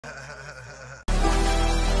Hey,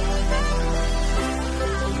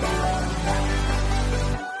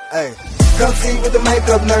 come see with the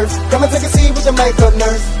makeup nurse. Come and take a seat with the makeup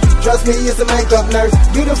nurse. Trust me, it's the makeup nurse.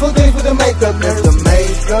 Beautiful things with the makeup nurse. It's the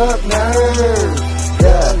makeup nurse.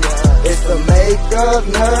 Yeah, it's the makeup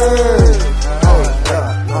nurse.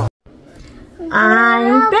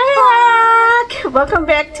 I'm back! Welcome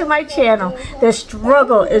back to my channel. The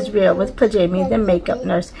struggle is real with Pajami, the makeup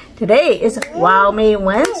nurse. Today is Wow Me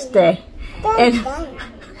Wednesday. And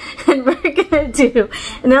we're going to do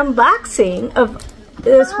an unboxing of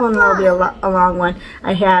this one. Will be a long one.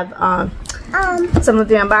 I have some of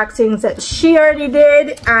the unboxings that she already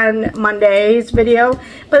did on Monday's video,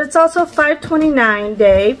 but it's also 529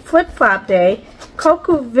 day, flip-flop day,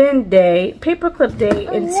 Coco Vin day, paperclip day,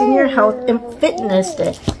 and senior health and fitness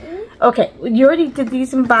day. Okay, you already did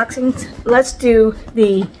these unboxings. Let's do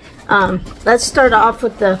the let's start off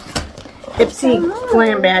with the Ipsy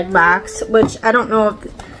Glam Bag box, which I don't know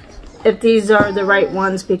if these are the right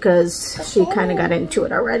ones because she kind of got into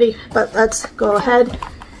it already, but let's go ahead.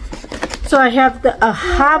 So I have the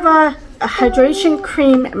Ahava Hydration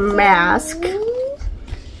Cream Mask.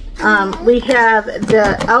 We have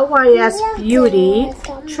the LYS Beauty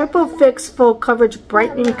Triple Fix Full Coverage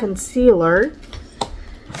Brightening Concealer.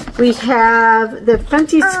 We have the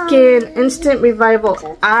Fenty Skin Instant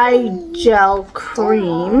Revival Eye Gel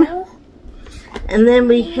Cream. And then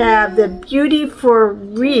we have the Beauty for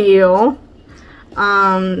Real.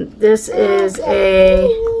 This is a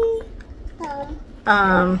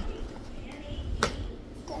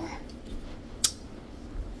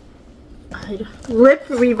Lip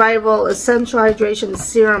Revival Essential Hydration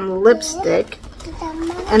Serum Lipstick.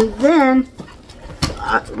 And then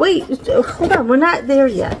wait, hold on, we're not there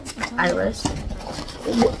yet, Iris.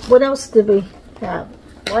 What else did we have?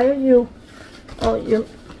 Why are you, oh, you,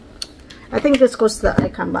 I think this goes to the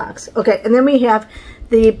icon box. Okay, and then we have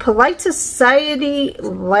the Polite Society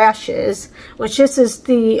Lashes, which this is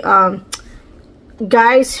the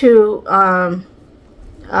guys who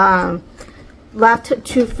left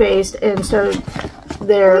Too Faced and started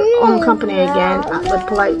their own company again with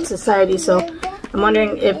Polite Society. So I'm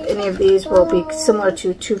wondering if any of these will be similar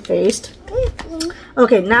to Too Faced.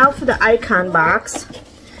 Okay, now for the icon box,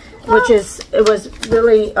 which is, it was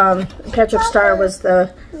really, Patrick Starr was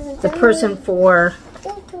the person for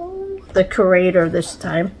the curator this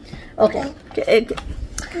time. Okay.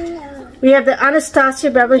 We have the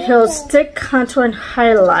Anastasia Beverly Hills Stick Contour and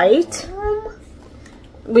Highlight.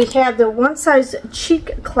 We have the One Size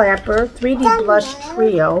Cheek Clapper 3D Blush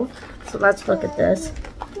Trio. So let's look at this.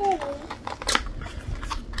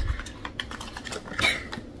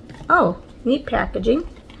 Oh, neat packaging.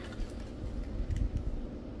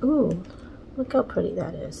 Ooh, look how pretty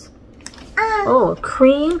that is. Oh, a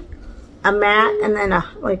cream, a matte, and then a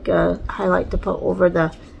like a highlight to put over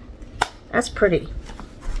the. That's pretty.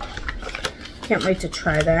 Can't wait to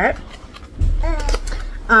try that.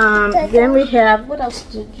 Then we have, what else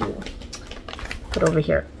did you put over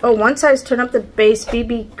here? Oh, One Size Turn Up the Base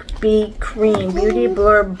BB Cream, Beauty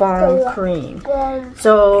Blur Balm Cream.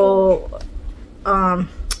 So,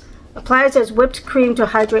 applies as whipped cream to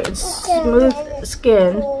hydrate and smooth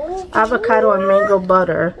skin, avocado and mango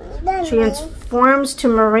butter. Transforms to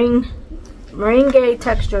meringue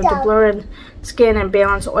texture to blur in skin and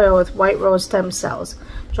balance oil with white rose stem cells.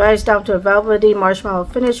 Dries down to a velvety marshmallow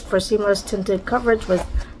finish for seamless tinted coverage with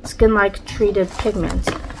skin-like treated pigments.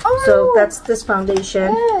 So that's this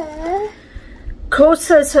foundation.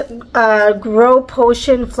 Kosas Grow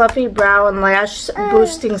Potion Fluffy Brow and Lash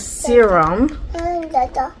Boosting Serum.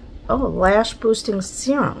 Oh, Lash Boosting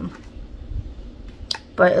Serum.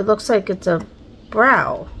 But it looks like it's a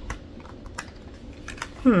brow.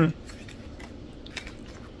 I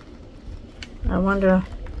wonder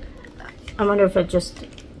if it just,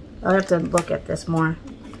 I'll have to look at this more.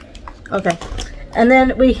 Okay. And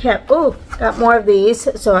then we have, oh, got more of these.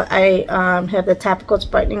 So I have the Topicals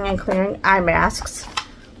Brightening and Clearing Eye Masks,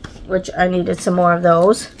 which I needed some more of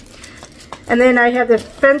those. And then I have the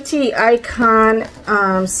Fenty Icon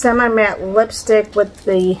Semi-Matte Lipstick with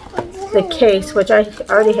the case, which I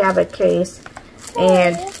already have a case.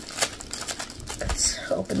 And let's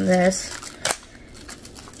open this.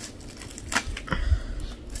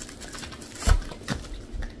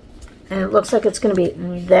 And it looks like it's going to be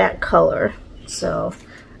that color. So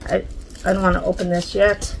I don't want to open this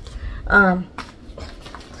yet.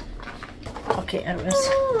 Okay, Iris.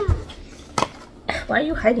 Why are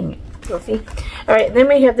you hiding it, Goofy? Alright, then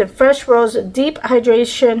we have the Fresh Rose Deep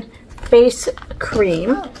Hydration Face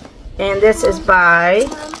Cream. And this is by,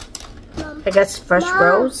 I guess, Fresh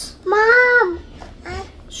Rose. Mom!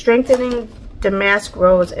 Strengthening damask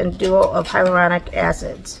rose and duo of hyaluronic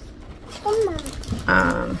acids.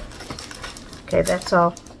 Okay, that's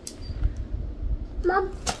all.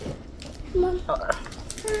 Mom.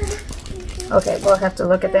 Okay, we'll have to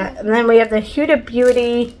look at that. And then we have the Huda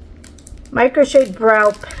Beauty Micro Shade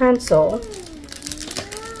Brow Pencil.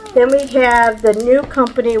 Then we have the new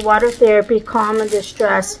company Water Therapy Calm and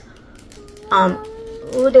Distress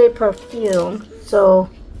Eau de Perfume. So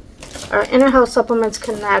our inner health supplements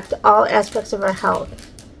connect all aspects of our health.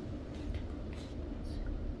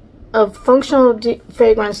 A functional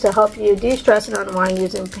fragrance to help you de-stress and unwind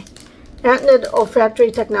using patented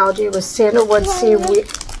olfactory technology with sandalwood,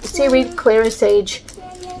 seaweed, clary sage,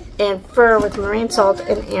 and fir with marine salt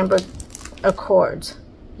and amber accords.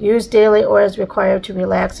 Use daily or as required to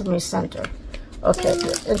relax and recenter. Okay,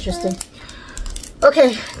 good. Interesting.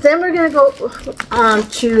 Okay, then we're going to go to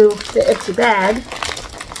the Ipsy bag.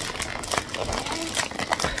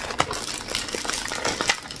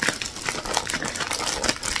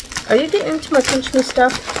 Are you getting into my Pinch Me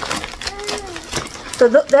stuff? So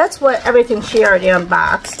that's what everything she already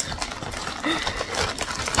unboxed.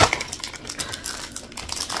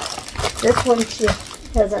 This one she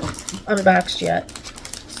hasn't unboxed yet.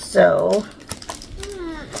 So,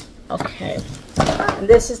 okay. And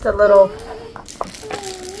this is the little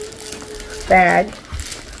bag.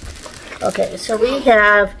 Okay, so we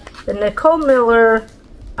have the Nicole Miller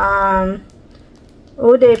Eau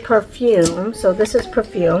de Perfume. So this is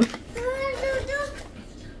perfume.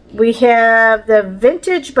 We have the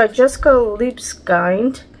Vintage by Jessica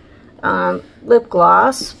Liebskind lip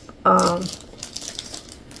gloss. I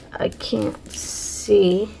can't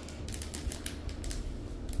see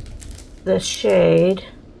the shade.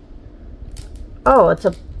 Oh, it's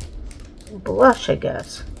a blush, I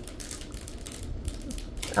guess.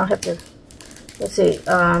 I'll have to, let's see,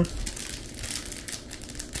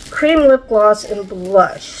 cream lip gloss and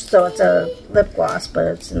blush. So it's a lip gloss, but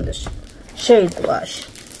it's in the shade blush.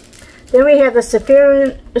 Then we have the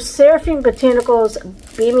Seraphine Botanicals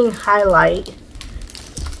Beaming Highlight.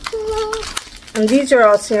 And these are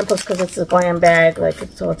all samples because it's a glam bag, like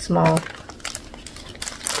it's so it's small.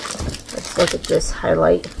 Let's look at this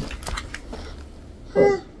highlight.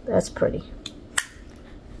 Oh, that's pretty.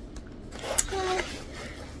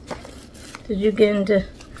 Did you get into?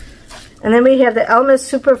 And then we have the Elemis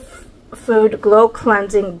Superfood Glow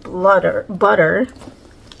Cleansing Butter.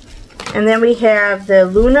 And then we have the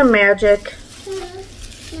Luna Magic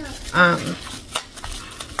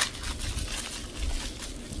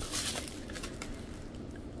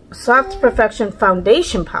Soft Perfection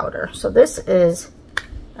Foundation Powder. So this is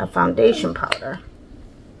a foundation powder.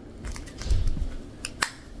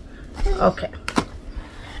 Okay.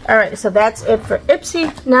 Alright, so that's it for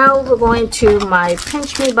Ipsy. Now we're going to my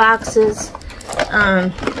Pinch Me boxes.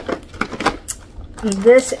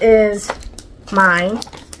 This is mine.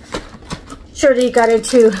 Shorty got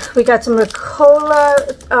into, we got some Ricola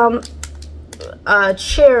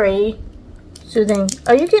Cherry Soothing.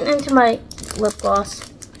 Are you getting into my lip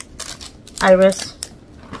gloss, Iris?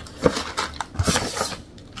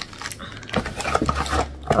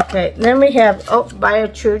 Okay, then we have, oh,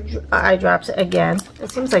 BioTrue eye drops again.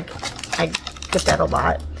 It seems like I get that a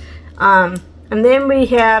lot. And then we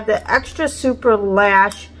have the Extra Super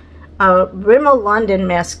Lash Rimmel London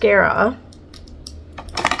Mascara.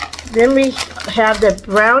 Then we have the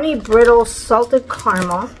Brownie Brittle Salted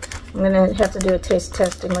Caramel. I'm going to have to do a taste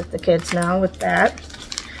testing with the kids now with that.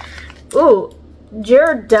 Ooh,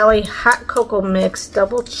 Ghirardelli Hot Cocoa Mix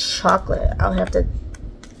Double Chocolate. I'll have to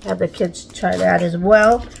have the kids try that as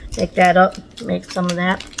well. Make that up, make some of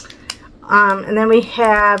that. And then we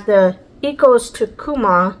have the Ecos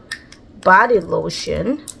Tukuma Body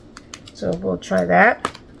Lotion. So we'll try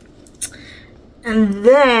that. And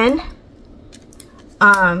then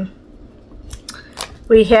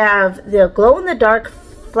we have the Glow in the Dark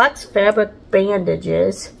Flex Fabric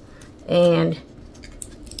Bandages, and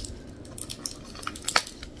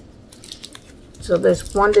so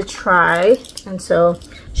there's one to try, and so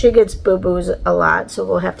she gets boo-boos a lot, so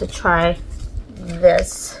we'll have to try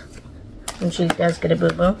this when she does get a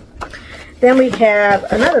boo-boo. Then we have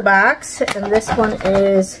another box, and this one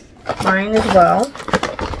is mine as well.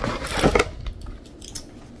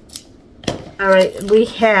 Alright, we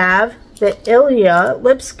have the Ilia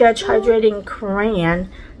Lip Sketch Hydrating Crayon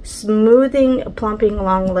Smoothing, Plumping,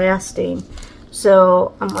 Long Lasting.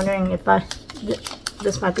 So I'm wondering if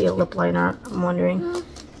this might be a lip liner. I'm wondering.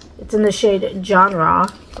 It's in the shade Genre.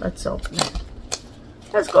 Let's open it.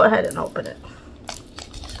 Let's go ahead and open it.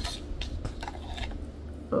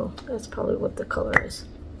 Oh, that's probably what the color is.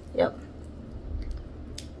 Yep.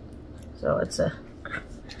 So it's a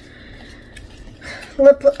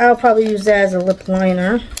I'll probably use that as a lip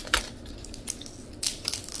liner.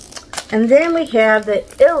 And then we have the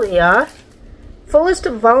Ilia Fullest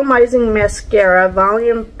Volumizing Mascara,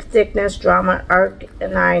 Volume Thickness Drama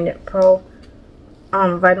Arginine Pro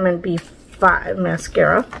Vitamin B5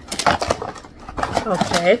 Mascara.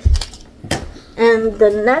 Okay. And the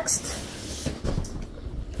next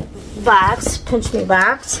box, Pinch Me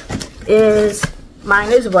box, is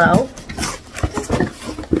mine as well.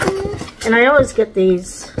 And I always get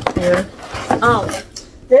these here. Oh,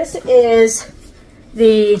 this is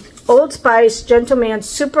the Old Spice Gentleman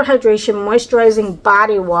Super Hydration Moisturizing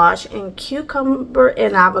Body Wash in Cucumber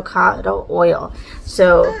and Avocado Oil.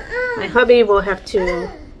 So my hubby will have to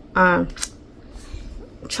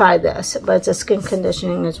try this, but it's a skin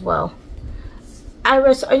conditioning as well.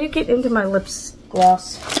 Iris, are you getting into my lips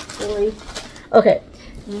gloss? Really? Okay.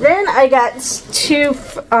 Then I got 2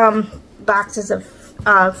 boxes of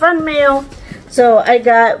friend mail. So I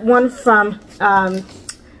got one from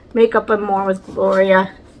Makeup and More with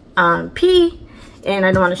Gloria P. And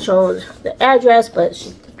I don't want to show the address, but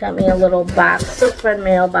she got me a little box, a friend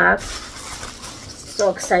mail box.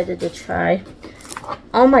 So excited to try.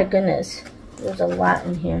 Oh my goodness. There's a lot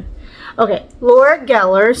in here. Okay, Laura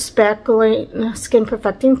Geller Sparkling Skin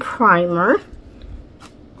Perfecting Primer.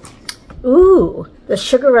 Ooh, the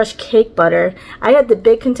Sugar Rush Cake Butter. I had the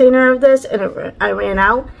big container of this, and I ran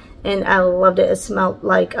out, and I loved it. It smelled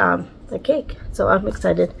like the cake, so I'm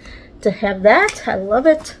excited to have that. I love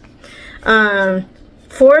it.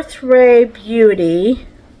 Fourth Ray Beauty,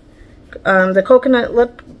 the Coconut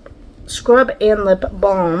Lip Scrub and Lip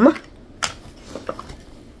Balm.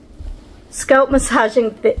 Scalp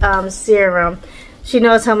Massaging Serum. She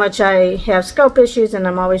knows how much I have scalp issues, and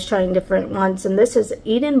I'm always trying different ones. And this is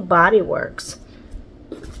Eden Body Works.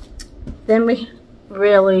 Then we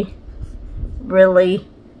really, oh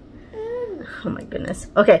my goodness.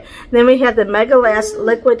 Okay, then we have the Mega Last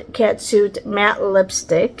Liquid Catsuit Matte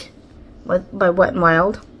Lipstick by Wet n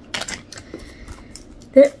Wild.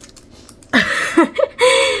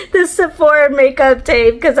 The Sephora makeup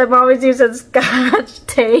tape, because I'm always using Scotch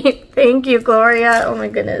tape. Thank you, Gloria. Oh my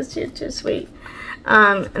goodness, you're too sweet.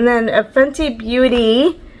 And then a Fenty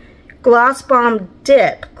Beauty Gloss Bomb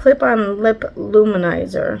Dip Clip-On Lip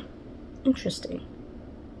Luminizer. Interesting.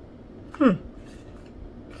 And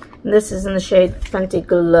this is in the shade Fenty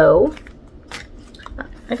Glow.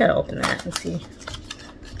 I gotta open that and see.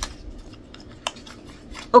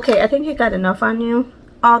 Okay, I think you got enough on you.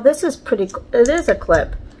 Oh, this is pretty cool. It is a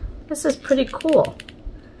clip. This is pretty cool.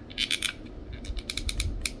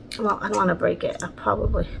 Well, I don't want to break it. I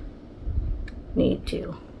probably need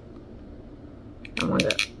to. I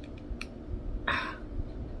wonder.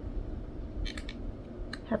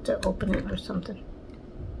 Have to open it or something.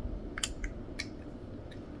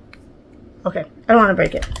 Okay, I don't want to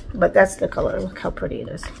break it, but that's the color. Look how pretty it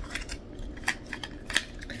is.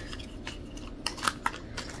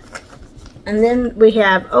 And then we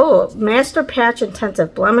have, oh, Master Patch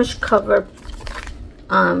Intensive Blemish Cover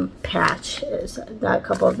Patch. Got a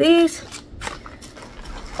couple of these.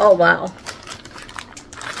 Oh, wow.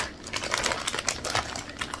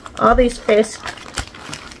 All these face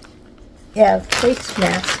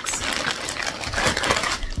masks.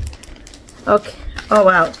 Okay. Oh,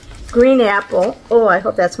 wow. Green Apple. Oh, I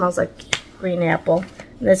hope that smells like green apple.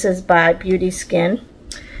 This is by Beauty Skin.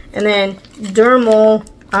 And then Dermal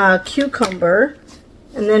Cucumber.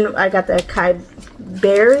 And then I got the Acai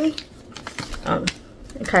Berry.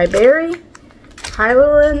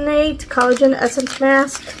 Hyaluronate Collagen Essence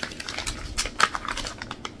Mask.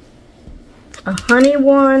 A honey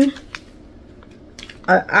one.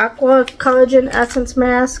 A Aqua Collagen Essence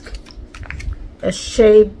Mask. A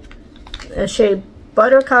Shea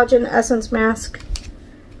Butter Collagen Essence Mask.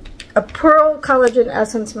 A Pearl Collagen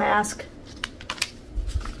Essence Mask.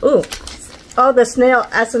 Ooh. Oh, the Snail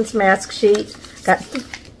Essence Mask. She got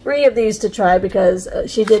 3 of these to try because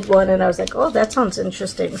she did one and I was like, oh, that sounds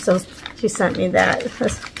interesting. So she sent me that.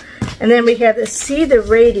 And then we have the See the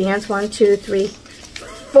Radiance. 1, 2, 3,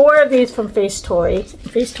 4 of these from Face Toy.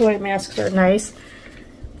 Face Toy masks are nice.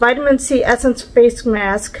 Vitamin C Essence Face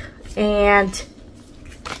Mask. And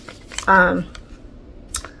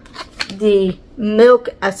the Milk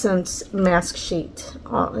Essence Mask Sheet.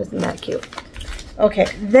 Oh, isn't that cute? Okay,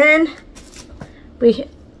 then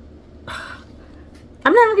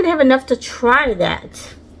I'm not even going to have enough to try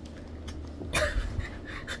that.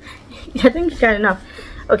 I think you got enough.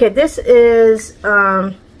 Okay, this is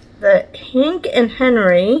the Hank and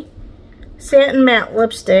Henry Satin Matte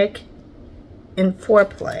Lipstick in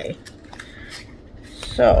Foreplay.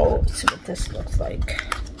 So, let's see what this looks like.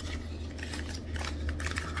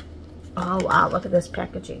 Oh, wow, look at this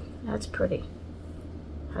packaging. That's pretty.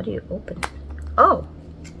 How do you open it? Oh.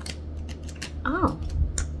 Oh.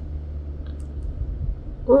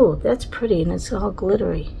 Ooh, that's pretty, and it's all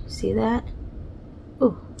glittery. See that?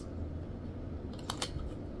 Ooh.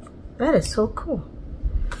 That is so cool.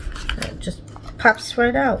 It just pops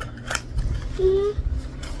right out.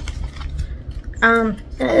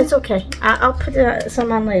 It's okay. I'll put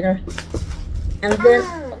some on later. And then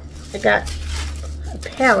I got a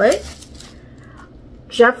palette.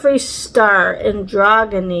 Jeffree Star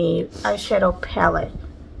Androgyny eyeshadow palette.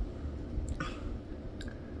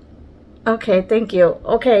 Okay, thank you.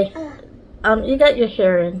 Okay, you got your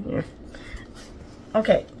hair in here.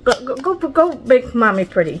 Okay, go make mommy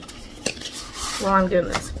pretty while I'm doing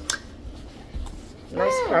this.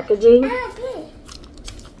 Nice packaging.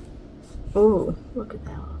 Ooh, look at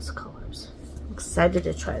those colors. I'm excited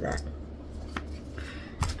to try that.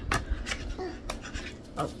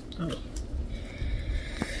 Oh, let me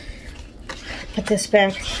put this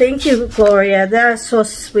back. Thank you, Gloria. That is so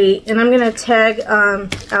sweet. And I'm gonna tag.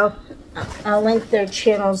 I'll link their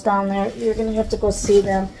channels down there. You're gonna have to go see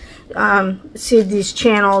them. See these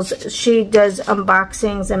channels. She does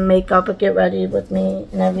unboxings and makeup and get ready with me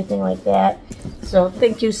and everything like that. So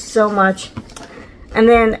thank you so much. And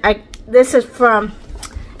then this is from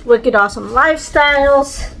Wicked Awesome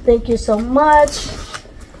Lifestyles. Thank you so much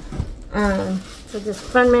for this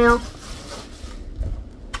friend mail.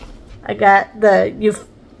 I got the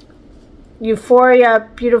Euphoria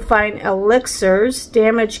Beautifying Elixirs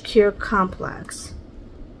Damage Cure Complex.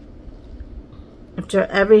 After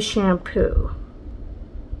every shampoo.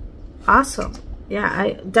 Awesome. Yeah,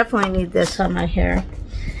 I definitely need this on my hair.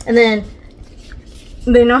 And then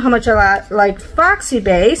they know how much I like Foxy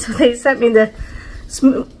Bay, so they sent me the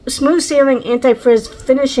Smooth Sailing Anti-Frizz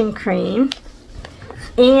Finishing Cream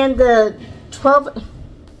and the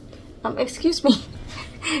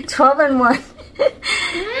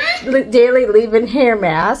 12-in-1 Daily Leave-In Hair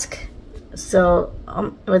Mask. So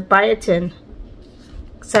with biotin.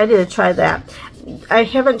 Excited to try that. I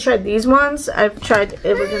haven't tried these ones. I've tried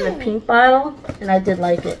it was in the pink bottle and I did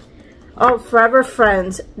like it. Oh, Forever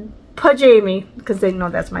Friends. Pajami, because they know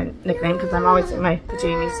that's my nickname because I'm always in my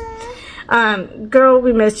pajamas. Girl,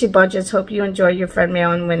 we missed you bunches. Hope you enjoy your friend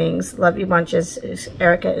mail and winnings. Love you bunches,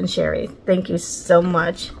 Erica and Sherry. Thank you so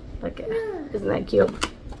much. Okay, isn't that cute?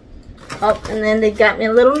 Oh, and then they got me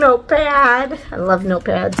a little notepad. I love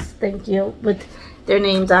notepads. Thank you. With their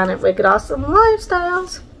names on it. Wicked Awesome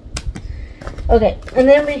Lifestyles. Okay, and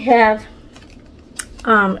then we have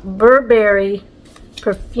Burberry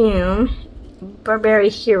perfume. Burberry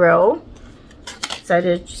Hero.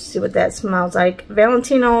 Excited to see what that smells like.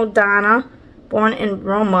 Valentino Donna Born in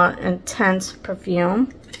Roma Intense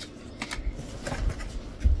perfume.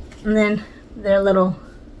 And then their little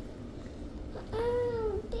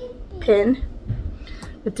pin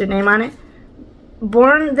with their name on it.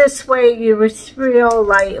 Born This Way Ethereal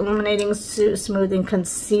Light Illuminating Smoothing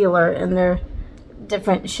Concealer in their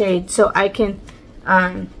different shades. So I can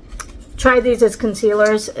try these as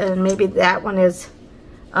concealers, and maybe that one is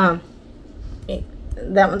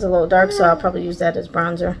that one's a little dark, so I'll probably use that as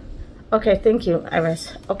bronzer. Okay, thank you,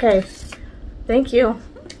 Iris. Okay, thank you.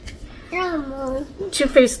 Too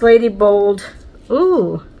Faced Lady Bold.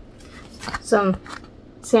 Ooh, some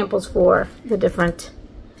samples for the different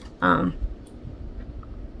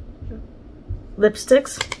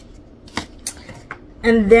lipsticks.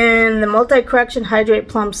 And then the Multi Correction Hydrate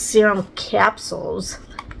Plump Serum Capsules.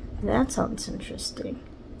 That sounds interesting.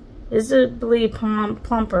 Visibly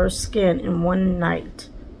plumper skin in one night.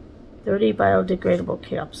 30 biodegradable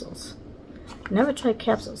capsules. Never tried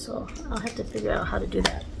capsules, so I'll have to figure out how to do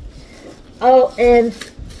that. Oh, and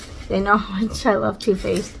they know how much I love Too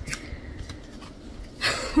Faced.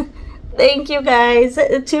 Thank you guys.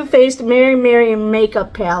 Too Faced Mary Mary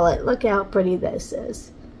Makeup Palette. Look how pretty this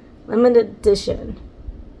is. Limited edition.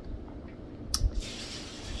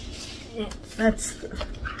 Let's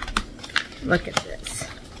look at this.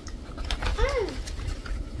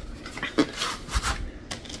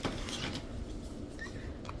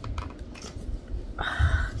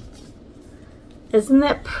 Isn't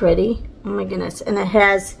that pretty? Oh my goodness. And it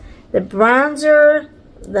has the bronzer,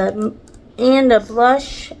 and a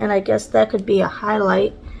blush, and I guess that could be a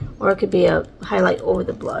highlight, or it could be a highlight over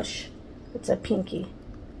the blush. It's a pinky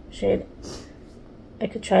shade. I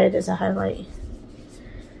could try it as a highlight.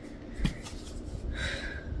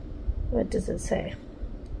 What does it say?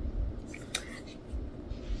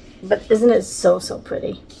 But isn't it so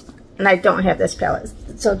pretty? And I don't have this palette,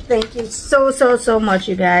 so thank you so much,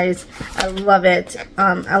 you guys. I love it.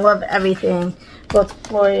 I love everything both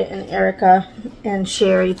Gloria and Erica and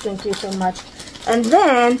Sherry. Thank you so much. And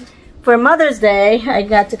then for Mother's Day, I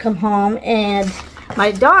got to come home and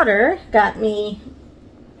my daughter got me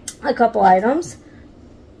a couple items.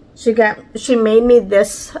 She made me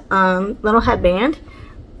this little headband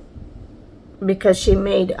because she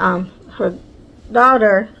made her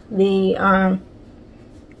daughter the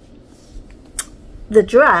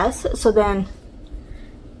dress, so then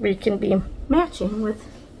we can be matching with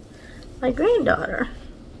my granddaughter.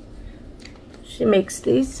 She makes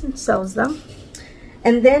these and sells them.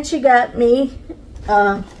 And then she got me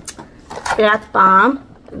a bath bomb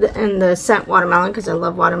in the scent watermelon because I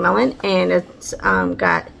love watermelon, and it's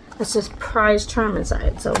got a surprise charm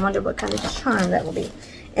inside, so I wonder what kind of charm that will be.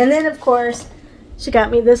 And then of course she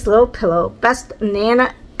got me this little pillow, best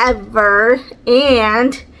Nana ever,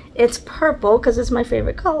 and it's purple because it's my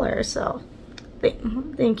favorite color. So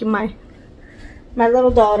thank you, my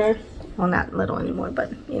little daughter. Well, not little anymore,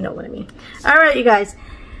 but you know what I mean. All right, you guys.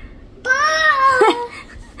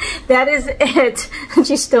 That is it.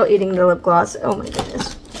 She's still eating the lip gloss. Oh my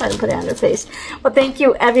goodness. Trying to put it on her face. Well, thank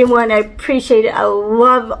you, everyone. I appreciate it. I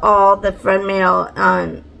love all the friend mail.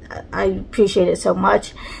 I appreciate it so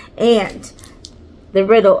much. And the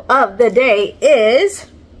riddle of the day is...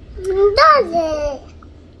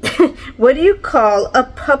 What do you call a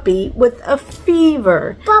puppy with a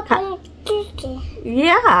fever? Puppy.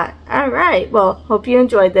 Yeah. All right. Well, hope you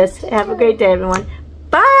enjoyed this. Have a great day, everyone.